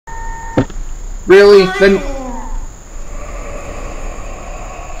Really? Then...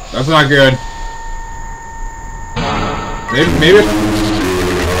 That's not good. Maybe...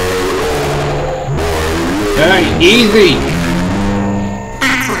 Hey, easy!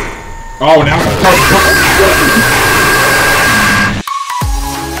 Oh, now...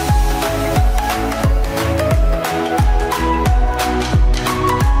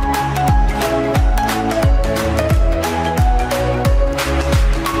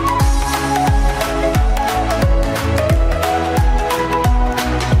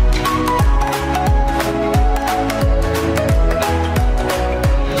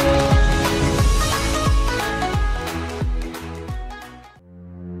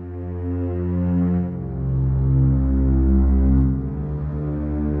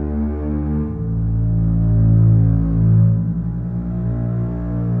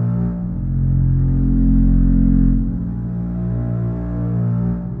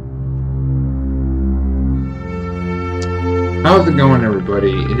 How's it going,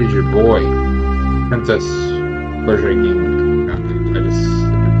 everybody? It is your boy, Princess Fluttershy Gaming.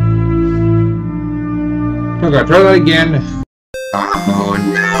 Oh god, try that again. Oh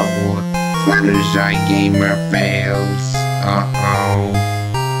no! Fluttershy Gamer fails. Uh-oh.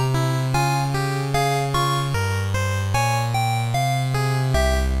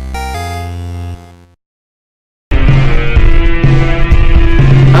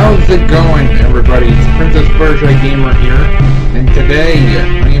 How's it going, everybody? It's Princess Fluttershy Gamer here, and today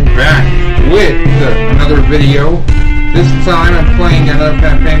I am back with another video. This time I'm playing another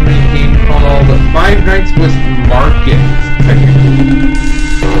family game called Five Nights with Market.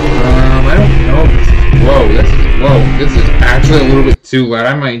 I don't know. Whoa, this is actually a little bit too loud.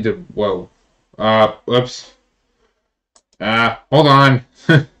 I might need to. Whoa. Whoops. Hold on.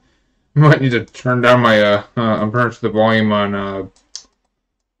 I might need to turn down my turn the volume on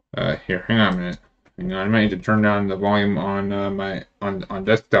here, hang on a minute. Hang on, I might need to turn down the volume on my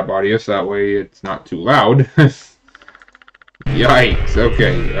desktop audio so that way it's not too loud. Yikes.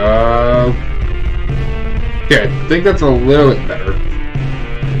 Okay. Okay, I think that's a little bit better.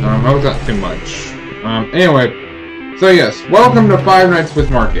 I hope not too much. Anyway, so yes, welcome to Five Nights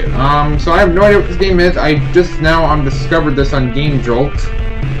with Market. So I have no idea what this game is. I just now discovered this on Game Jolt.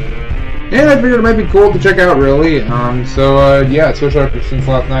 And I figured it might be cool to check out, really. Yeah, switched up since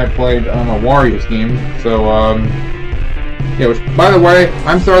last night I played a Wario's game. So, yeah, which, by the way,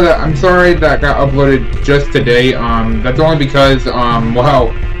 I'm sorry that got uploaded just today. That's only because,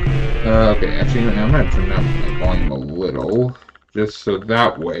 okay, actually, I'm gonna turn down my volume a little, just so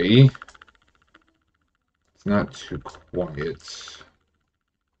that way it's not too quiet.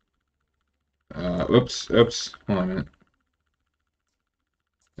 Oops, hold on a minute.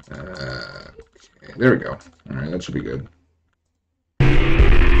 Okay, there we go. Alright, that should be good.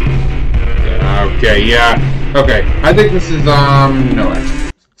 Okay, yeah. Okay, I think this is, no,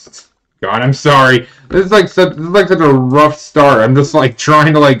 actually. God, I'm sorry. This is like such a rough start. I'm just, like,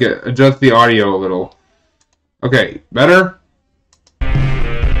 trying to, like, adjust the audio a little. Okay, better? Still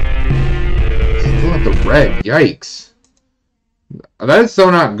at the red, yikes. That is so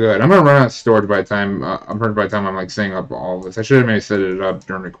not good. I'm gonna run out of storage by the time I'm like setting up all of this. I should have maybe set it up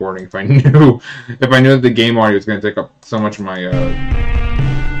during recording if I knew that the game audio was gonna take up so much of my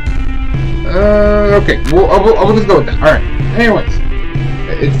okay. We'll just go with that. All right. Anyways,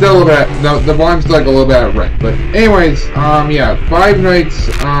 it's still a little bit. The volume's still like a little bit out of rank. But anyways, yeah, Five Nights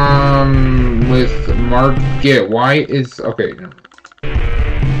with Market. Why is okay? No.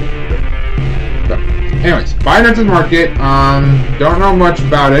 Anyways, Five Nights at Market. Don't know much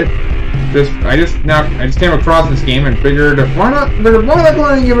about it. I just came across this game and figured why not go ahead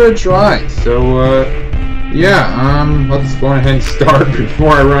and give it a try. So yeah, let's go ahead and start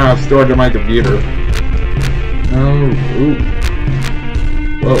before I run out of storage on my computer. Ooh.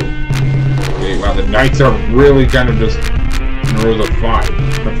 Whoa. Okay, wow, the nights are really kind of just in rows of 5.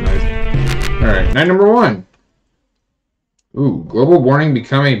 That's nice. Alright, night number 1. Ooh, global warming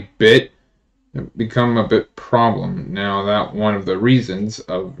become a bit problem. Now that one of the reasons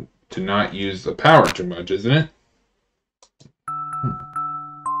to not use the power too much, isn't it?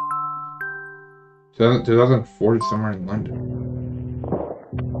 2040 somewhere in London.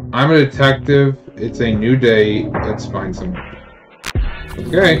 I'm a detective. It's a new day. Let's find some.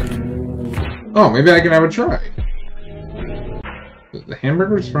 Okay. Oh, maybe I can have a try. The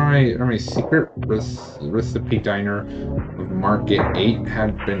hamburgers from a secret recipe diner of Market 8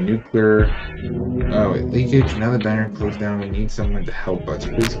 had been nuclear. Oh, leakage. Now the diner closed down. We need someone to help us.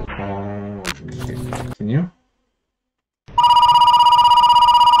 Please call. Can you?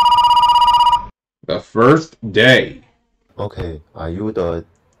 The first day. Okay, are you the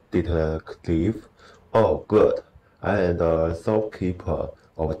detective. Oh, good. I am the shopkeeper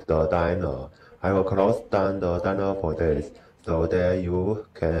of the diner. I will close down the diner for days, so that you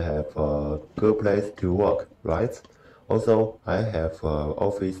can have a good place to work, right? Also, I have an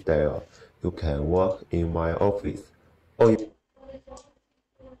office there. You can work in my office. Oh,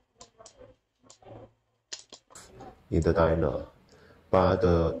 in the diner. But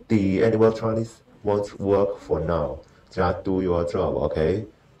the animatronics won't work for now. Just do your job, okay?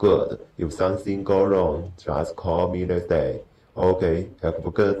 Good. If something goes wrong, just call me next day. Okay, have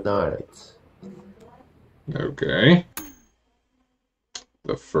a good night. Okay.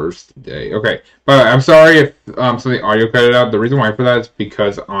 The first day. Okay. But I'm sorry if some of the audio cut it out. The reason why for that is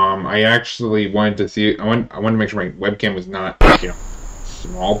because I actually wanted to see I wanted to make sure my webcam was not, you know,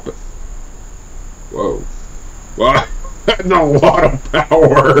 small, but whoa. Wow. That's a lot of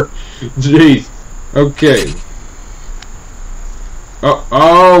power. Jeez. Okay.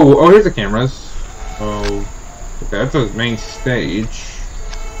 Oh, here's the cameras. Oh, okay, that's the main stage.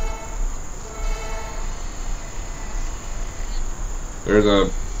 There's a...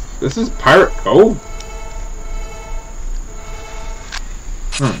 This is Pirate Cove?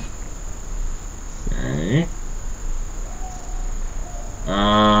 Okay.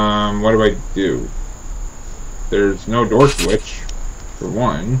 What do I do? There's no door switch, for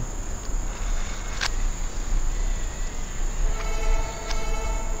one.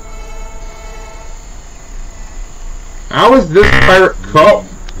 How is this Pirate Cove?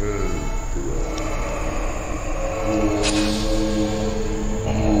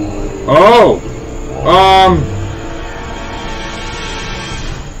 Oh!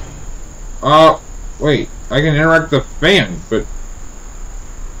 Wait. I can interact the fan, but...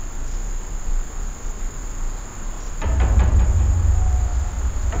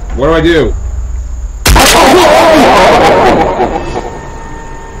 What do I do?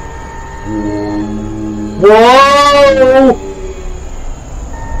 Whoa!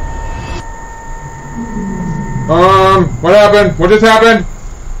 What happened? What just happened?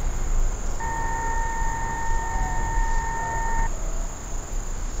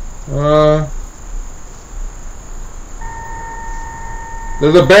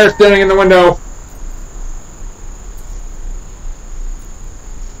 There's a bear standing in the window.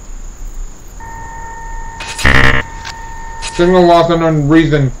 Signal lost unknown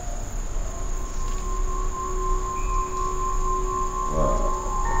reason.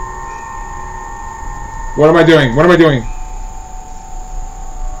 What am I doing? What am I doing?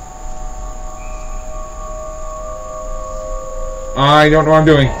 I don't know what I'm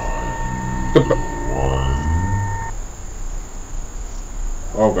doing.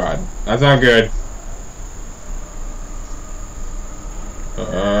 Oh god, that's not good.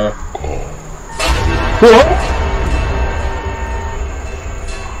 What?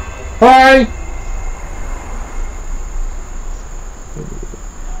 Hi!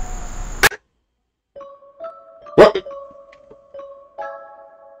 What?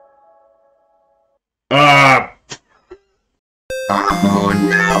 Oh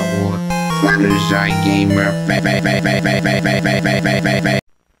no! Fluttershy Gamer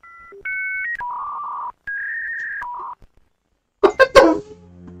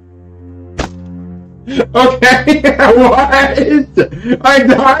Okay, what? I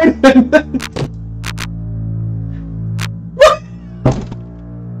died and then...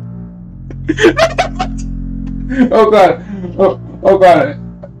 Oh god. Oh god.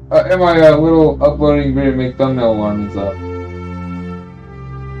 And my little uploading video make thumbnail alarm and stuff.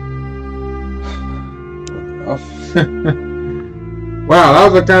 Wow,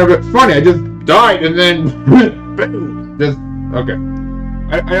 that was kind of a bit funny. I just died and then boom. Just okay.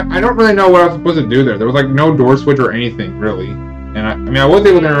 I don't really know what I was supposed to do there. There was like no door switch or anything really, and I mean I was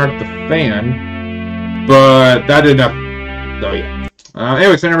able to interact with the fan, but that did nothing. So yeah.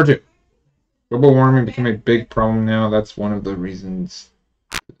 Anyway, so number 2. Global warming became a big problem now. That's one of the reasons.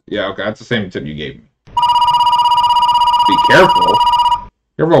 Yeah, okay, that's the same tip you gave me. Be careful.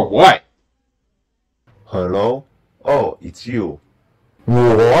 Careful of what? Hello? Oh, it's you.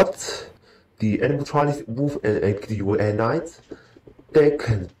 What? The animatronics move and execute you at night? That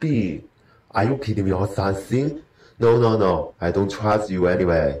can't be. Are you kidding me or something? No. I don't trust you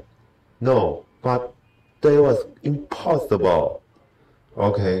anyway. No, but that was impossible.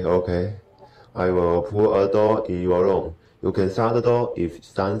 Okay. I will put a door in your room. You can shut the door if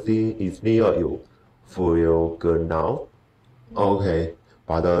something is near you. Feel good now? Okay,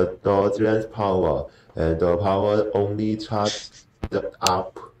 but the door drains power, and the power only charges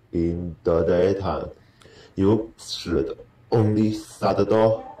up in the daytime. You should only shut the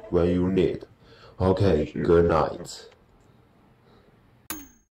door when you need. Okay, good night.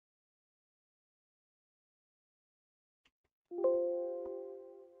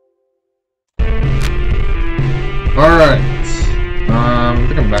 Alright. I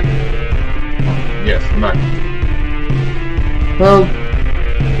think I'm back. Oh, yes, I'm back. Well...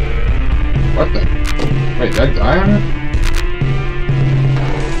 What the... Wait, did I die on it?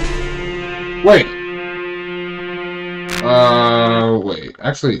 Wait! Wait.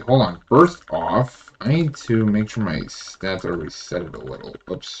 Actually, hold on. First off, I need to make sure my stats are reset a little.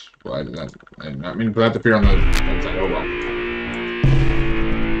 Oops. Why did that... I did not mean to put that to appear on the inside. Oh well.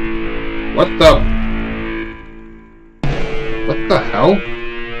 What the... What the hell?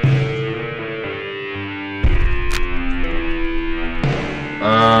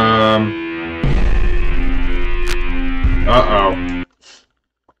 Uh-oh.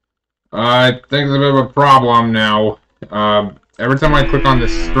 I think there's a bit of a problem now. Every time I click on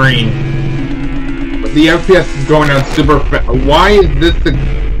this screen, the FPS is going down super fast. Why is this the...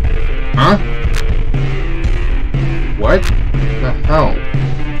 Huh? What the hell?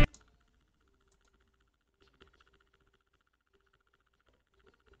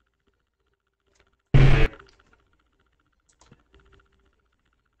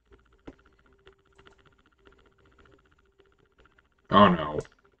 Oh no.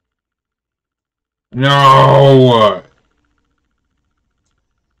 No!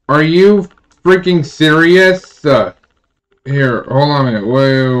 Are you freaking serious? Here, hold on a minute.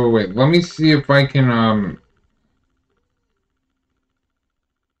 Wait. Let me see if I can,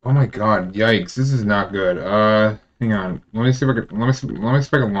 Oh my god, yikes. This is not good. Hang on. Let me see if I can, let me see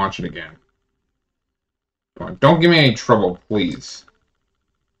if I can launch it again. Come on, don't give me any trouble, please.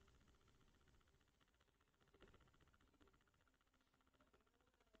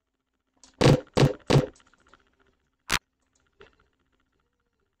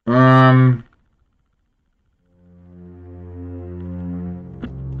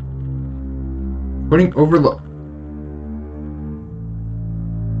 Putting overload.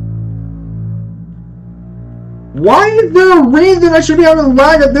 Why is there a reason I should be having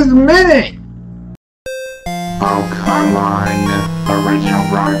lag at this minute? Oh, come on. Original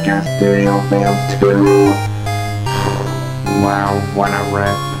Broadcast Studio fails too. Wow, what a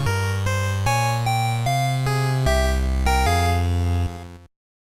rip.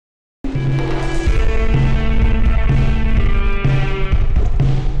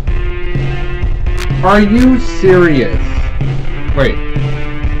 Are you serious? Wait.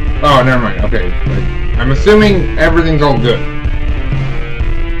 Oh, never mind. Okay. I'm assuming everything's all good.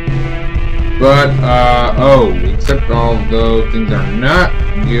 But, oh, except although things are not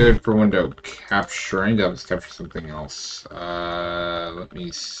good for window capture. I need to capture something else. Let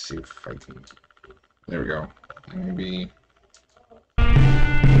me see if I can... There we go. Maybe...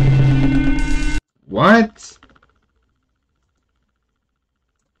 What?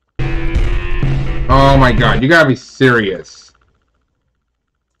 Oh my god, you gotta be serious.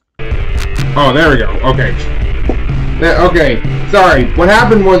 Oh, there we go. Okay. Okay, sorry. What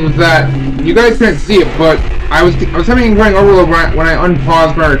happened was that you guys couldn't see it, but I was having incoming overload when I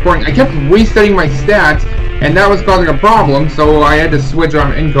unpaused my recording. I kept resetting my stats, and that was causing a problem, so I had to switch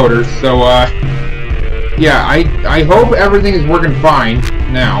on encoders. So, yeah, I hope everything is working fine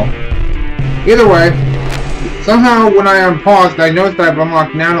now. Either way, somehow when I unpaused, I noticed that I've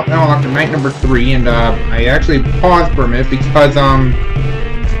unlocked now unlocked night number 3, and I actually paused for a minute because I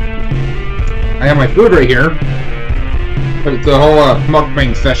have my food right here. But it's a whole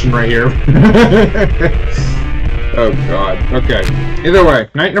mukbang session right here. Oh god. Okay. Either way,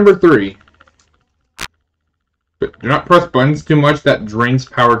 night number 3. But do not press buttons too much, that drains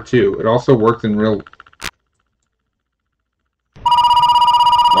power too. It also works in real...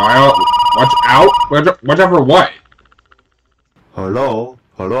 Wow. Watch out! Watch out for what? Hello?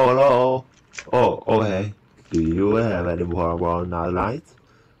 Hello? Oh, okay. Do you have any problem night?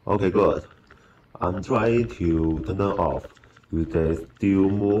 Okay, good. I'm trying to turn it off. Will they still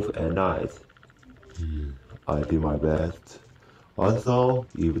move at night? I do my best. Also,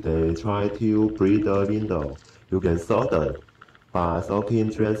 if they try to break the window, you can solve them by soaking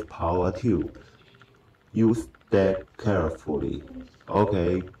drains power too. Use that carefully.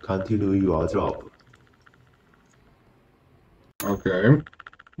 Okay, continue your job. Okay.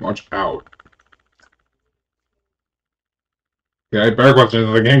 Watch out. Okay, better question.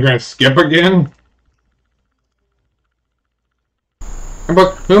 Is the game gonna skip again?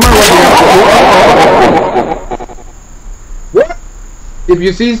 But who am I looking at? What? If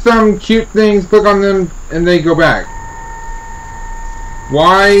you see some cute things, click on them and they go back.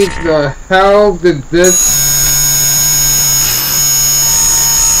 Why the hell did this...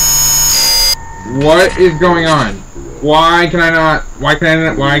 What is going on? Why can I not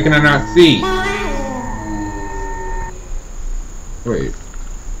see? Wait.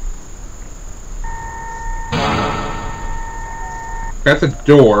 That's a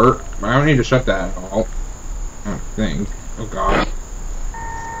door. I don't need to shut that at all. I don't think. Oh god.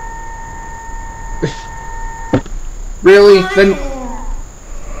 Really? Then...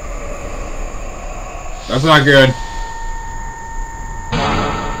 That's not good.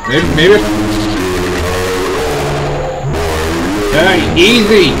 Maybe... Hey,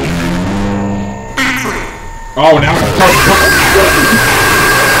 easy! Oh, now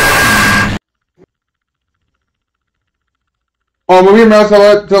oh, move your mouse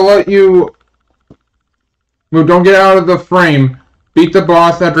to let you... Move, don't get out of the frame. Beat the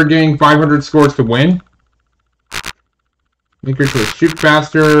boss after getting 500 scores to win. Make your choice. Shoot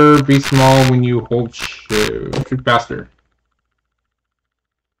faster, be small when you hold shift. Shoot faster.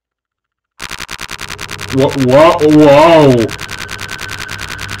 Whoa.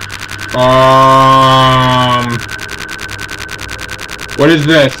 What is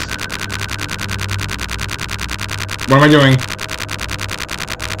this? What am I doing?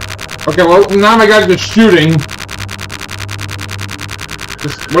 Okay, well, now my guy's just shooting.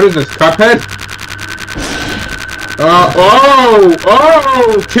 What is this, Cuphead?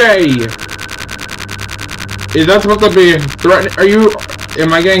 Okay! Is that supposed to be threatened?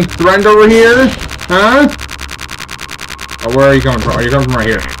 Am I getting threatened over here? Huh? Oh, where are you coming from? Are you coming from right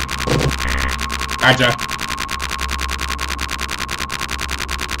here? Gotcha.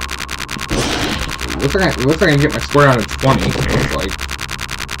 Looks like I can get my score down to 20. Looks like.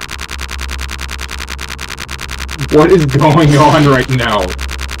 What is going on right now?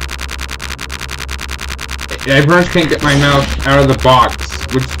 I pretty much can't get my mouse out of the box,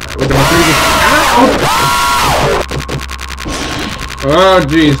 which I'm thinking. Oh,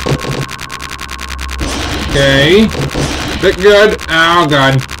 jeez. Okay. Bit good. Oh,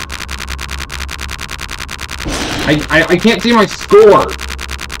 God. I can't see my score.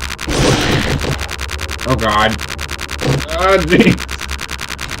 Oh, God. Oh, jeez.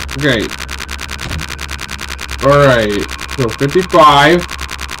 Okay. Alright. So, 55.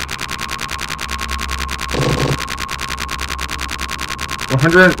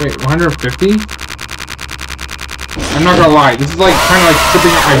 150? I'm not gonna lie, this is like kind of like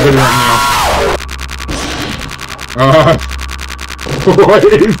tripping up my hood right now. What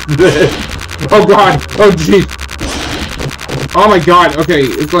is this? Oh god, oh jeez. Oh my god, okay,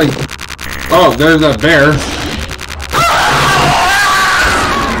 it's like, oh, there's a bear.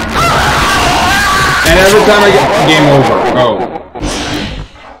 And every time I get game over. Oh.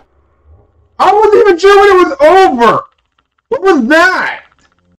 I wasn't even sure when it was over! What was that?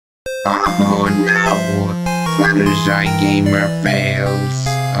 Oh no! Fluttershy Gamer fails.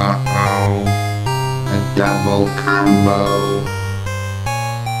 Uh-oh. A double combo.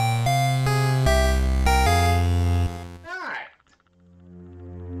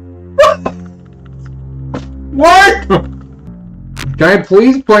 What? Can I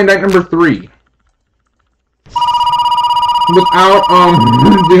please play night number 3? Without,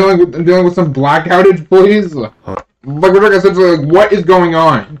 dealing with some black outage, please? Like I said, like, what is going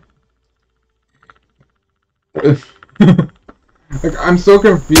on? Like, I'm so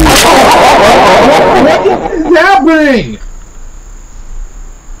confused. What is happening?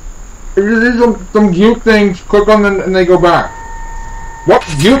 If you see some cute things, click on them and they go back. What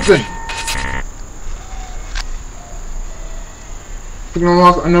cute thing? Signal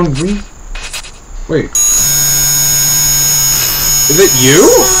loss unknown reason? Wait. Is it you?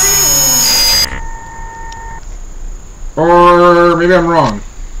 Or maybe I'm wrong.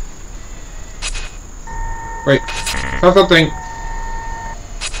 Wait, that's something.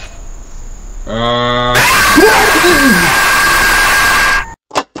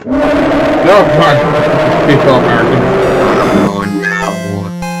 No, come on. Be so American. Oh no!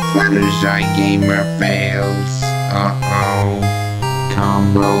 Fluttershy Gamer fails. Uh-oh.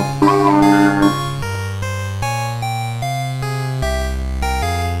 Combo 4.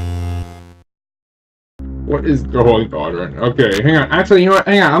 What is going on right now? Okay, hang on. Actually, you know what?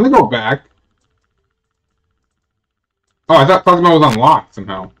 Hang on. I'm gonna go back. Oh, I thought Classic Mode was unlocked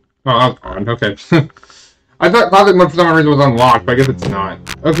somehow. Oh, that was odd. Okay. I thought Classic Mode for some reason was unlocked, but I guess it's not.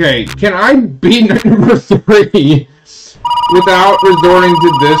 Okay, can I beat night number 3 without resorting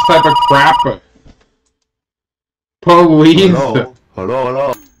to this type of crap? Please.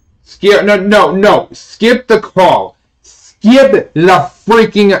 Hello. Skip. No. Skip the call. Skip the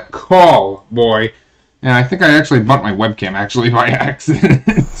freaking call, boy. And I think I actually bumped my webcam, actually, by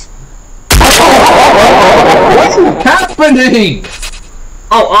accident. What is happening?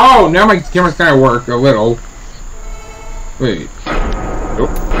 Oh, now my camera's kind of worked a little. Wait. Nope.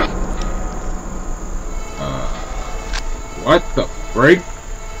 What the freak?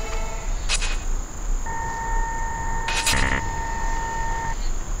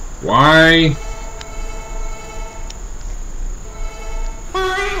 Bye.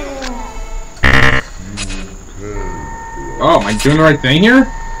 Oh, am I doing the right thing here?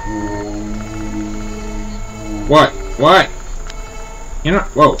 What? What? You know,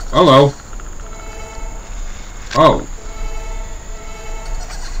 whoa, hello. Oh.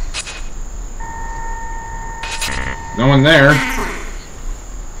 No one there.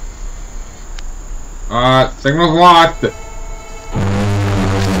 Signal's locked.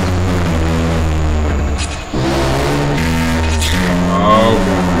 Oh,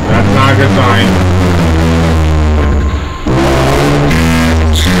 God, that's not a good sign.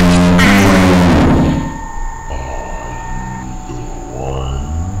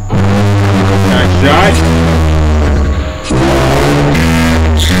 Shot.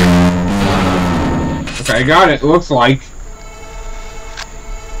 Okay, I got it. Looks like.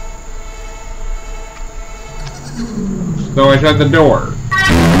 So I shut the door.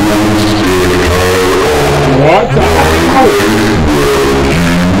 What the hell?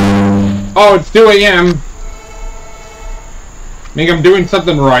 Oh, it's 2 a.m. I think I'm doing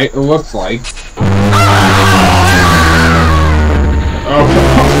something right, it looks like. Oh,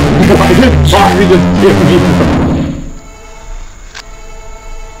 why did Bobby just give me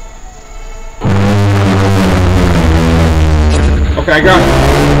Okay, I got it.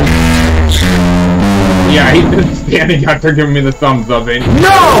 Yeah, he's just standing out there giving me the thumbs up. And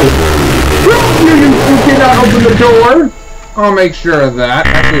no! You cannot open the door! I'll make sure of that.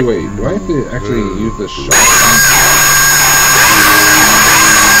 Actually, wait, do I have to actually use the shotgun?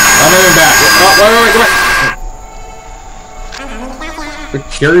 I'm moving back. Oh, wait.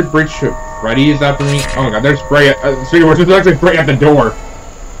 Security breach Freddy is after me. Oh my god, there's spray at there's actually spray at the door.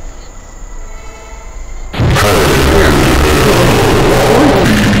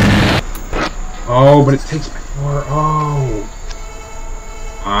 Oh, but it takes my floor. Oh.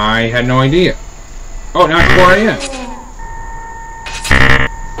 I had no idea. Oh, now it's 4 a.m.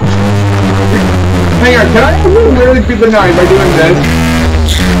 Hang on, can I literally beat the night by doing this?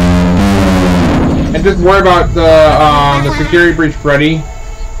 And just worry about the security breach Freddy?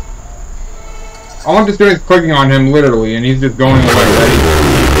 All I'm just doing is clicking on him, literally, and he's just going away already.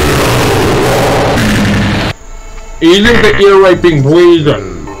 Easy the ear raping, please.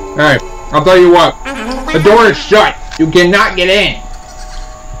 Hey, I'll tell you what. The door is shut. You cannot get in.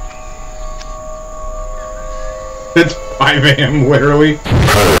 It's 5 a.m. literally.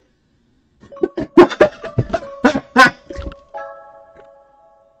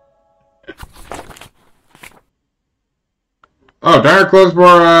 Oh, diner closed for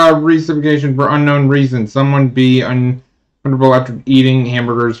recertification for unknown reasons. Someone be uncomfortable after eating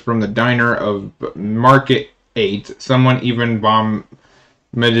hamburgers from the diner of Market 8. Someone even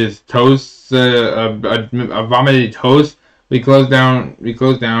vomited toast. Vomited toast. We close down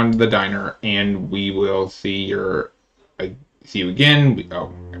the diner, and we will see you again.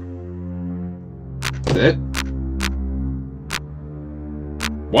 Oh, that's it.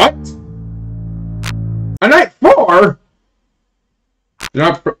 What? A night 4?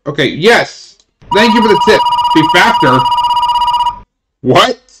 Okay, yes! Thank you for the tip! Be faster!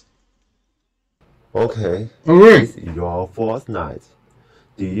 What? Okay. Okay. This is your fourth night.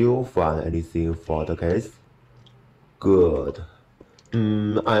 Do you find anything for the case? Good. I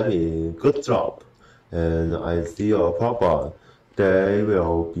mean, good job. And I see a problem. They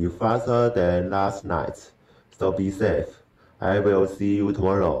will be faster than last night. So be safe. I will see you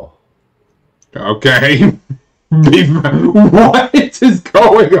tomorrow. Okay. What is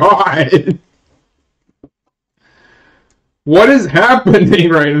going on? What is happening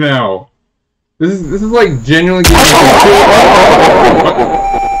right now? This is like genuinely getting what?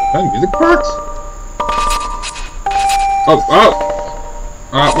 That music box?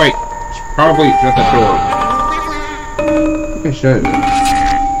 Wait. Probably shut the door. I think I should.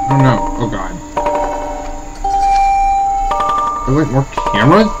 Oh no. Oh god. Are there like more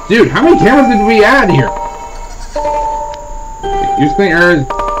cameras? Dude, how many cameras did we add here? Use clean air is...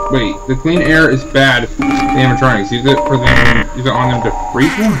 Wait, the clean air is bad. The animatronics. Use it on them to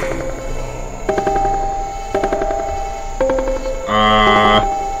freeze them?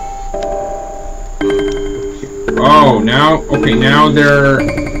 Oh, now... Okay, now there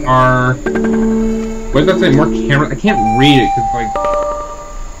are... What does that say? More cameras? I can't read it, because, like...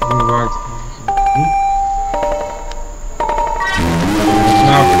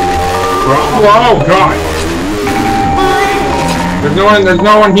 Oh, God! There's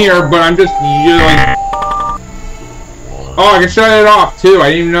no one here, but I'm just like... Oh, I can shut it off, too. I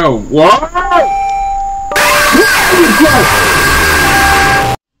didn't even know. What?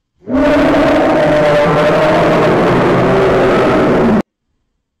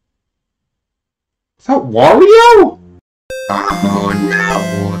 that Wario? Oh no!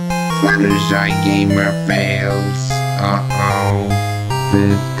 Fluttershy Gamer fails. Uh-oh.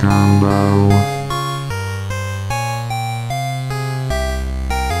 Fifth combo.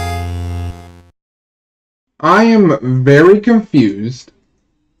 I am very confused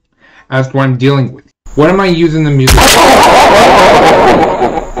as to what I'm dealing with. What am I using the music for?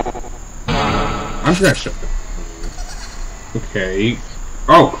 I'm just gonna shut it. Okay.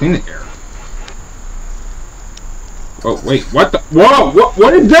 Oh, clean the air. Oh, wait, what the? Whoa!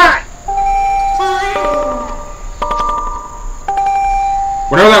 What is that?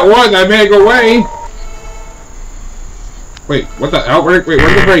 Whatever that was, I made it go away. Wait, what the hell? Wait, where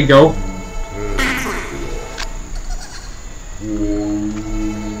did the braid go?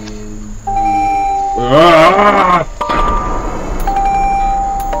 Ah!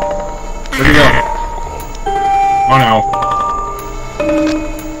 Where'd he go? Oh no.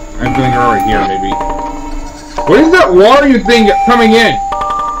 I'm feeling her over here, maybe. What is that Wario thing coming in?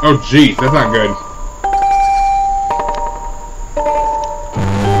 Oh jeez, that's not good.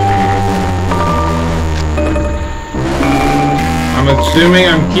 I'm assuming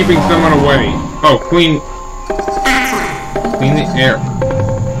I'm keeping someone away. Oh, clean the air.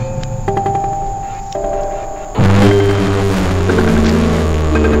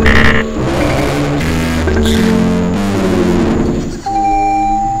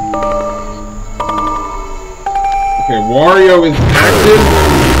 Wario is active.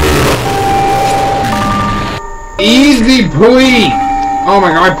 Easy, please! Oh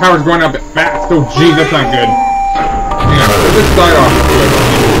my god, my power's going up fast. Oh geez, that's not good. Hang on, put this side off.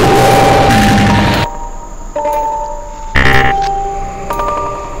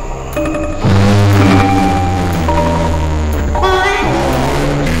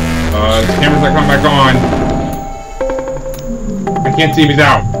 The camera's not coming back on. I can't see if he's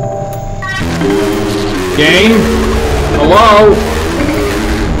out. Game? Hello?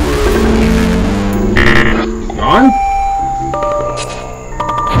 Gone?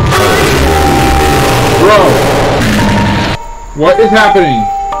 Bro! What is happening?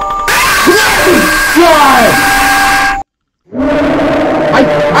 God!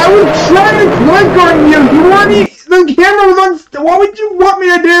 I was trying to click on you! You weren't the camera was on... What would you want me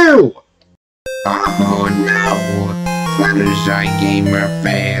to do? Oh no! Fluttershy Gamer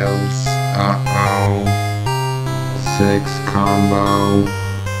fails. Uh-oh. 6 combo.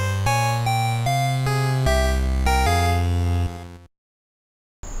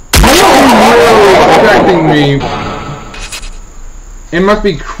 Really expecting me. It must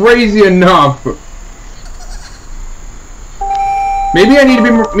be crazy enough. Maybe I need to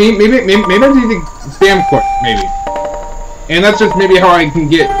be more, maybe I need to spam click, maybe. And that's just maybe how I can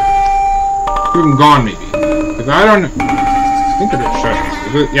get him gone, maybe. Because I don't know. I think it's shut.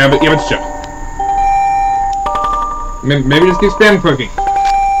 Yeah, but it's shut. Maybe just keep spam clicking.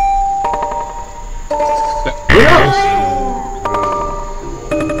 Who knows?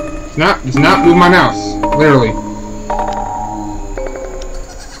 It's not move my mouse. Literally.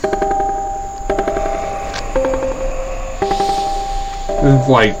 It's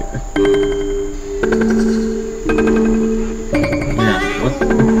like... Yeah, what's the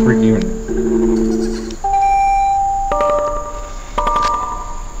freak even...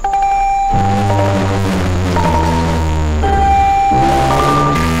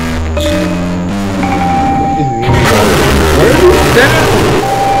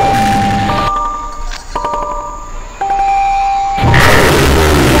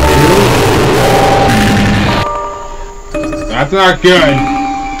 That's not good.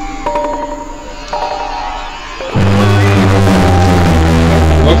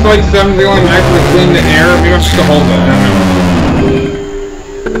 Looks like Seven's the only match to clean the air. Maybe I'm just to hold it. I don't know.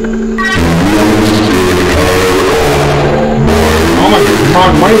 Oh my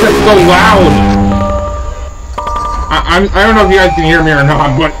god, why is that so loud? I don't know if you guys can hear me or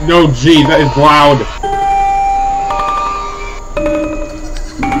not, but no, geez, that is loud.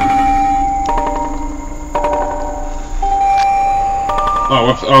 Oh,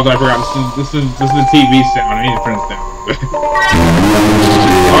 whoops! Oh, I forgot. This is the TV sound. I need to turn this down.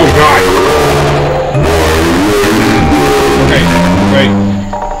 Oh god. Okay, wait.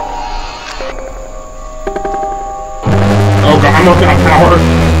 Oh god, I'm almost out of power.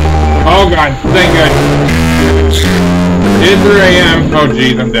 Oh god, thank God. It is 3 AM. Oh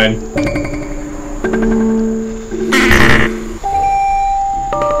jeez, I'm dead.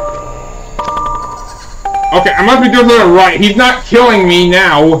 Okay, I must be doing something right. He's not killing me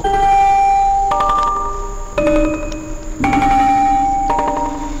now.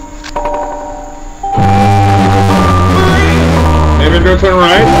 Maybe I'm doing something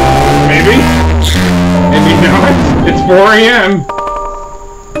right? Maybe? Maybe not. It's 4 a.m.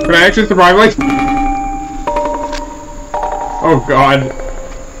 Can I actually survive like... Oh god.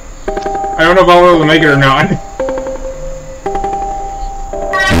 I don't know if I'll be able to make it or not.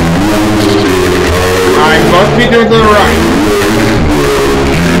 I must be doing to the right.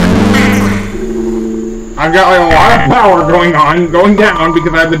 I've got like a lot of power going down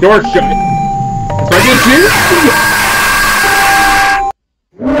because I have the door shut. So I get you?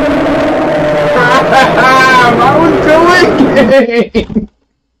 I was doing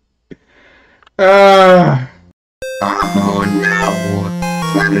Oh no!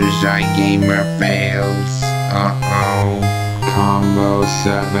 Fluttershy Gamer fails. Uh-oh. Combo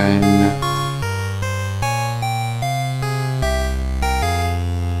 7.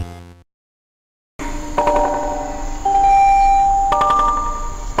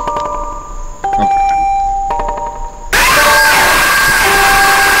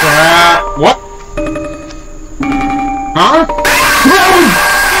 What? Huh?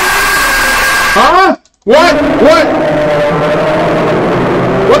 Huh? What? What?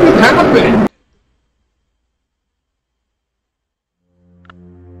 What just happened?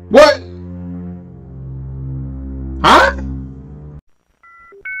 What? Huh?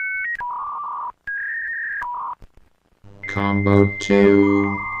 Combo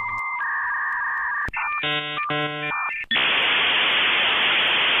 2.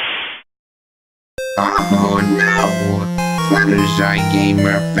 Oh no! Fluttershy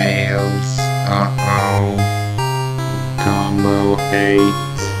Gamer fails. Uh-oh. Combo 8.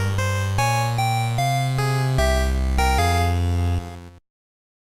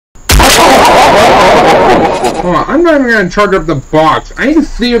 Hold on, I'm not even gonna charge up the box. I need to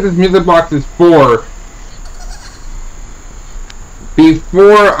see what this music box is for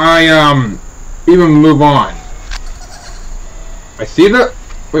before I even move on. I see the...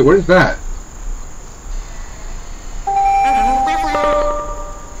 Wait, what is that?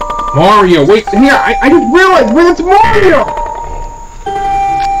 Mario, wait, here, I just realized, wait, it's Mario!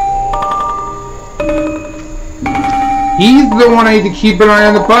 He's the one I need to keep an eye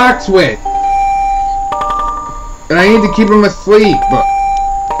on the box with. And I need to keep him asleep, but...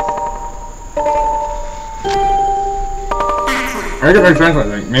 I got my friends, I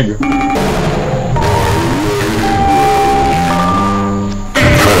think, maybe.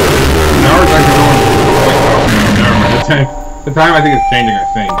 Now it's actually going... Wait, never mind, the time I think it's changing, I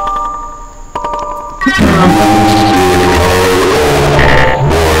think.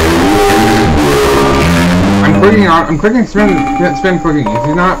 I'm clicking spin clicking. Is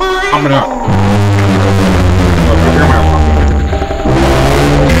he not popping up?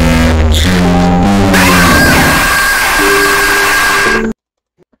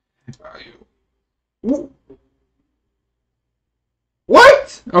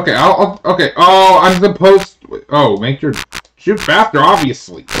 What? Okay, okay. Oh, I'm supposed to, oh, make your shoot faster,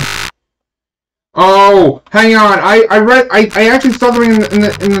 obviously. Oh, hang on. I actually saw something in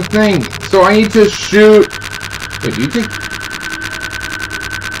the thing. So I need to shoot. Wait, do you think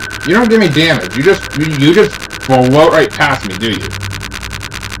you don't give me damage? You just float right past me, do you?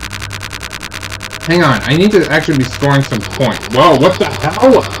 Hang on. I need to actually be scoring some points. Whoa, what the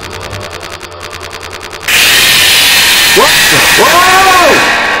hell? What the? Whoa!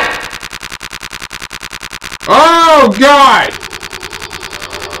 Oh God!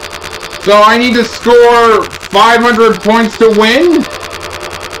 So I need to score 500 points to win?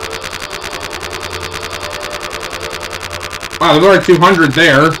 Wow, there's already 200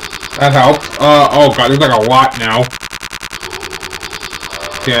 there. That helps. Oh god, there's like a lot now.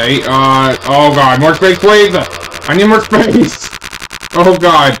 Okay, oh god, more space please! I need more space! Oh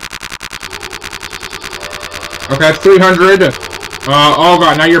god. Okay, that's 300. Oh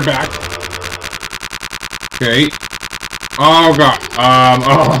god, now you're back. Okay. Oh god.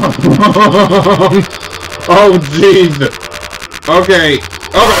 Oh jeez. Okay.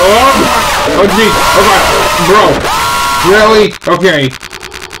 Oh jeez. Oh god. Bro. Really? Okay.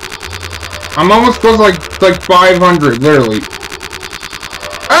 I'm almost close to like 500, literally.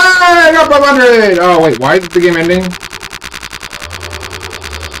 Ah, I got 500! Oh wait, why is the game ending?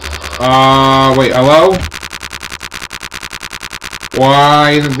 Wait, hello?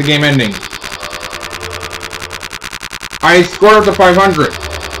 Why isn't the game ending? I scored up to 500.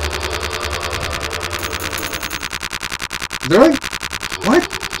 Is there like... What?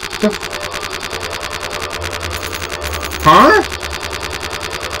 The... Huh?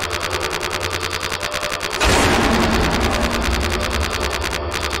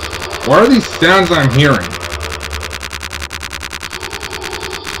 What are these sounds I'm hearing?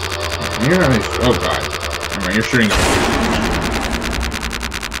 Oh god. Alright, you're shooting up.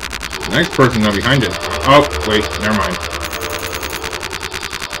 The next person now behind it. Oh, wait, never mind.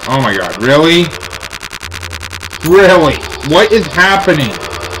 Oh my god, really? Really? What is happening?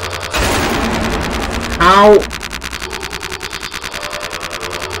 How?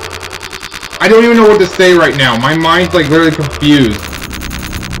 I don't even know what to say right now. My mind's like literally confused.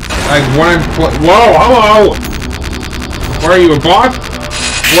 Like what I'm whoa, hello! Where are you, a boss?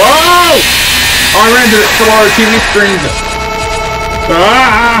 Whoa! Oh, I ran into some other TV screens.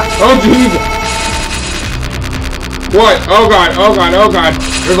 Ah! Oh, Jesus! What? Oh god, oh god, oh god.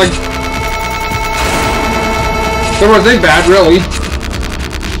 There's like... There wasn't bad, really.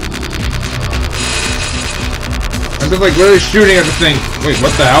 I'm just like literally shooting at the thing. Wait,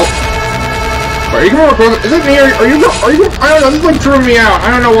 what the hell? Wait, are you going close? Is it me? Are you I don't know, this is like tripping me out.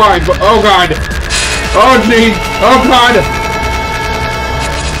 I don't know why, but oh god. Oh jeez. Oh god.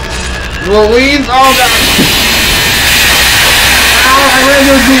 Louise, oh god. Ow, I ran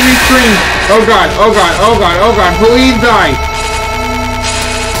into a TV screen. Oh god, oh god, oh god, oh god, please die.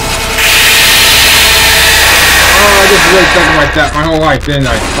 Oh, I just really stuck like that my whole life, didn't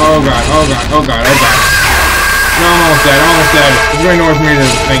I? Oh god, oh god, oh god, oh god. No, I'm almost dead, I'm almost dead. It's very annoying for me to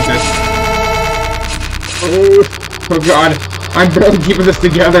think this. Oh god, I'm barely keeping this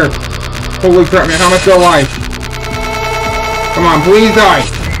together. Holy crap, man, how am I still alive? Come on, please die.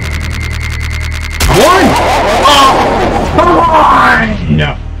 One! Oh! Come on!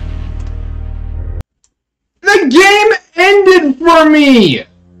 No. The game ended for me!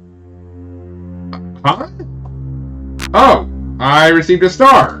 Huh? Oh, I received a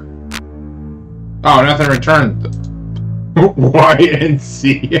star. Oh, nothing returned. Y and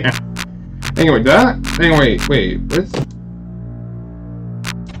C. Yeah. Anyway, wait, what's...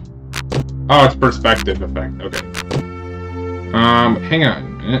 Oh, it's perspective effect, okay. Hang on a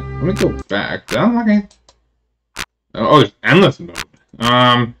minute. Let me go back. Okay. Oh, there's endless mode.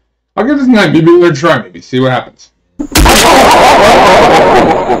 I'll give this night maybe a try, maybe, see what happens.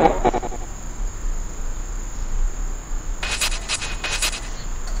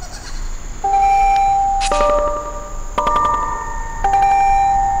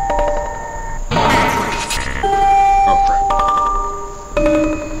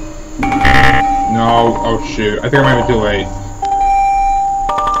 Oh shoot, I think I might be too late.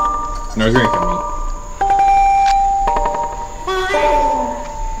 No, he's gonna kill me.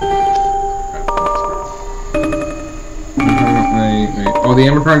 Oh, the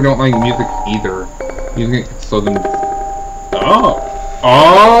animatronic don't like music either. Music can slow them. Oh!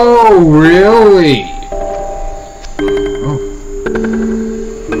 Oh, really? Oh.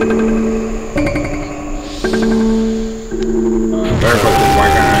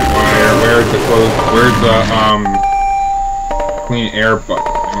 Where's the close? Where's the clean air button?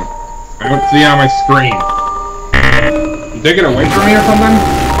 I don't see it on my screen. You take it away from me or something?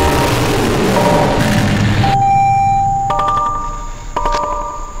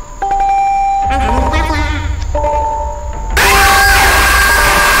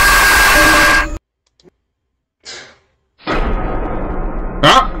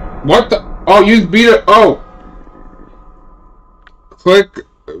 Ah! What the? Oh, use beta. Oh! Click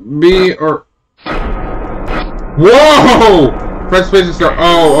B or... Whoa! Press space to start.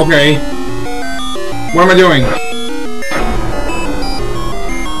 Oh, okay. What am I doing?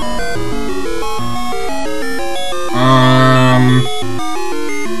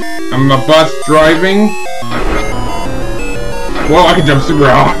 I'm a bus driving. Whoa, I can jump super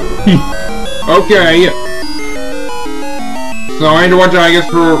high. Okay. So I need to watch out, I guess,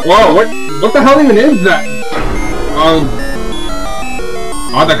 for... Whoa, what the hell even is that? Oh,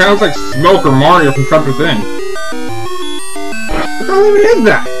 that kind of looks like Smoke or Mario from Trump Within. What the hell even is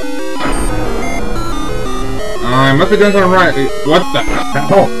that? I must be doing something right. What the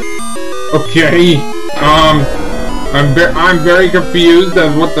hell? Okay. I'm very confused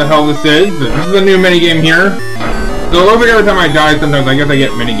as what the hell this is. This is a new minigame here. So it looks like every time I die, sometimes I guess I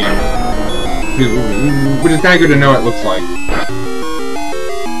get minigames. Which is kind of good to know it looks like.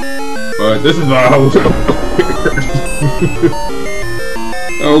 But this is a little weird.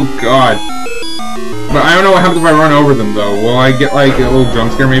 Oh god. But I don't know what happens if I run over them though. Will I get like a little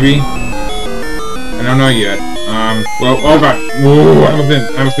jump scare maybe? I don't know yet. Well, oh god. Whoa, I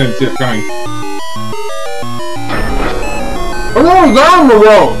almost didn't see it coming. Oh no, it's down the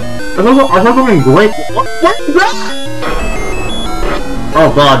road! I saw something great. What is that?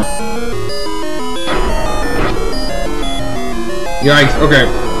 Oh god. Yikes, okay.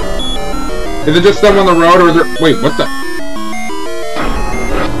 Is it just stuff on the road or is there... Wait, what the...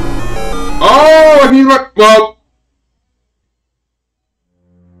 Oh, I mean, what? Well...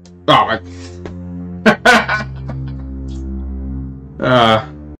 Oh, my...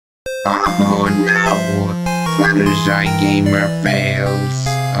 Oh no! Fluttershy Gamer fails.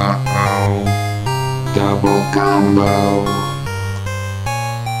 Uh-oh. Double combo.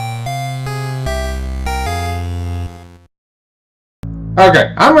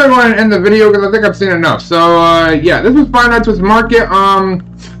 Okay, I'm gonna go ahead and end the video because I think I've seen enough. So, yeah, this was Five Nights with Market.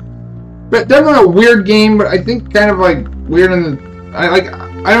 But definitely a weird game, but I think kind of like weird in the,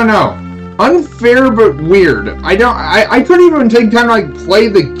 I don't know. Unfair but weird. I couldn't even take time to like play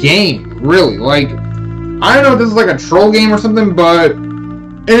the game, really. Like, I don't know if this is like a troll game or something, but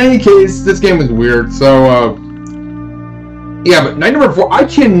in any case, this game was weird. So, yeah, but night number 4, I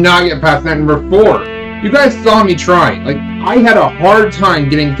cannot get past night number 4. You guys saw me try. Like, I had a hard time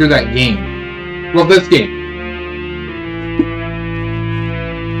getting through that game. Well, this game.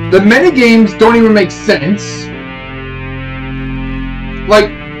 The minigames don't even make sense.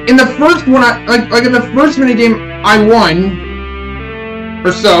 Like, in the first one, like in the first minigame, I won,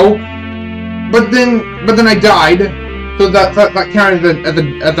 or so. But then I died, so that counted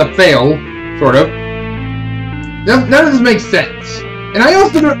as a fail, sort of. None of this makes sense. And I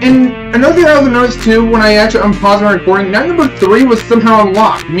also and another thing I also noticed too when I actually unpaused my recording, night number 3 was somehow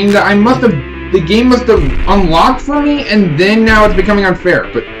unlocked, meaning that the game must have unlocked for me, and then now it's becoming unfair.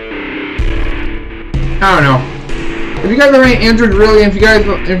 But I don't know. If you guys have any answers, really, if you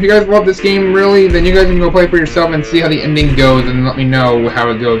guys love this game, really, then you guys can go play for yourself and see how the ending goes, and let me know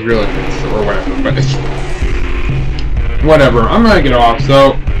how it goes, really, or whatever. But whatever, I'm gonna get off.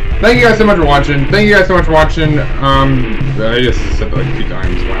 So, thank you guys so much for watching. Thank you guys so much for watching. I just said that like 2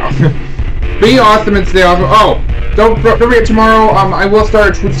 times. Wow. Be awesome and stay awesome. Oh, don't forget tomorrow. I will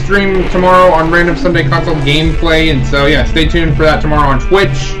start a Twitch stream tomorrow on Random Sunday Console Gameplay, and so yeah, stay tuned for that tomorrow on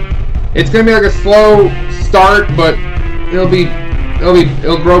Twitch. It's gonna be like a slow start, but it'll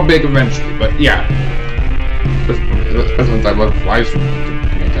grow big eventually. But yeah, especially since I love live streaming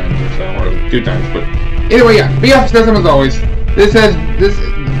 2 times or so, or 2 times. But anyway, yeah, be awesome as always. Thank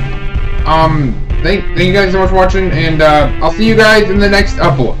you guys so much for watching, and I'll see you guys in the next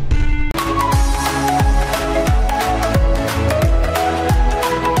upload.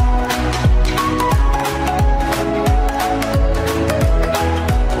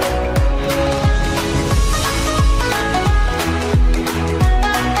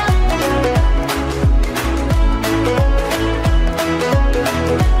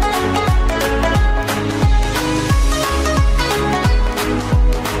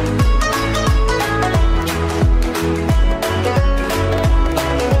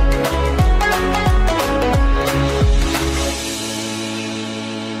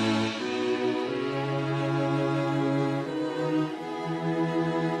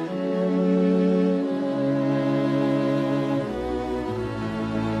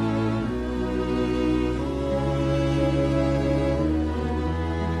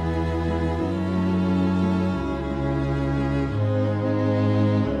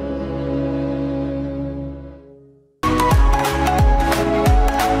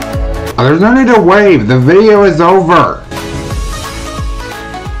 There's no need to wave. The video is over.